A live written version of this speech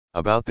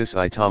About this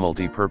IT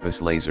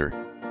multi-purpose laser,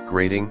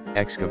 grading,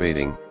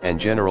 excavating, and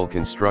general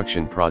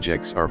construction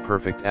projects are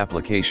perfect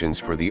applications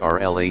for the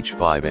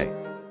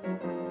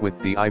RL-H5A.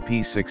 With the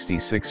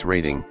IP66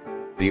 rating,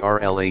 the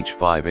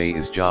RL-H5A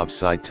is job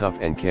site tough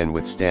and can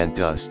withstand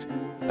dust,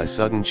 a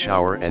sudden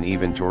shower and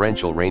even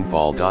torrential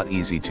rainfall.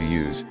 Easy to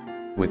use,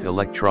 with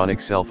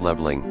electronic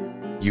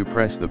self-leveling, you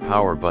press the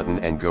power button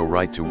and go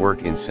right to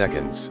work in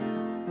seconds.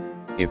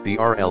 If the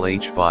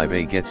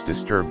RL-H5A gets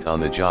disturbed on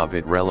the job,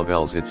 it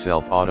relevels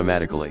itself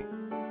automatically.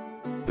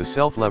 The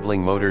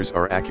self-leveling motors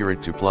are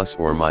accurate to plus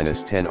or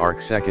minus 10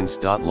 arc-seconds.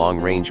 Long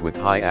range with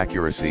high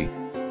accuracy.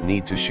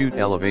 Need to shoot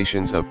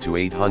elevations up to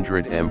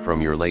 800 m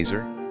from your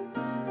laser?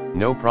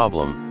 No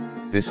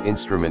problem, this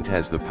instrument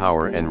has the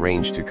power and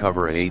range to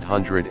cover a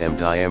 800 m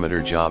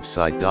diameter job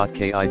site.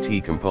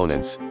 Kit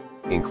components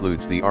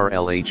includes the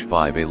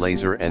RL-H5A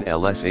laser and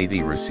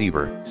LS80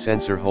 receiver,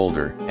 sensor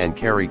holder, and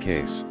carry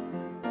case.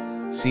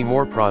 See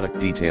more product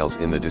details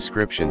in the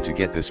description to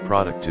get this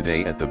product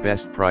today at the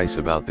best price.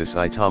 About this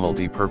IT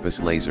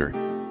multi-purpose laser,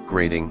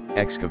 grading,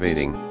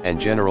 excavating, and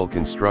general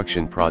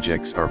construction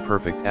projects are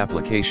perfect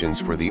applications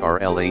for the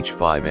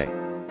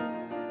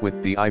RL-H5A.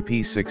 With the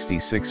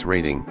IP66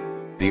 rating,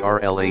 the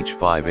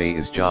RL-H5A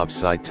is job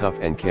site tough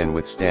and can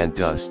withstand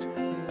dust,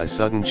 a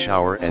sudden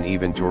shower and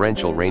even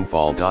torrential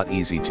rainfall.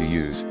 Easy to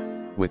use,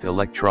 with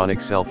electronic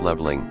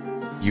self-leveling,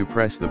 you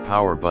press the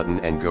power button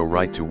and go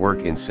right to work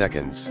in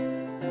seconds.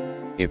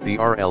 If the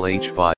RL-H5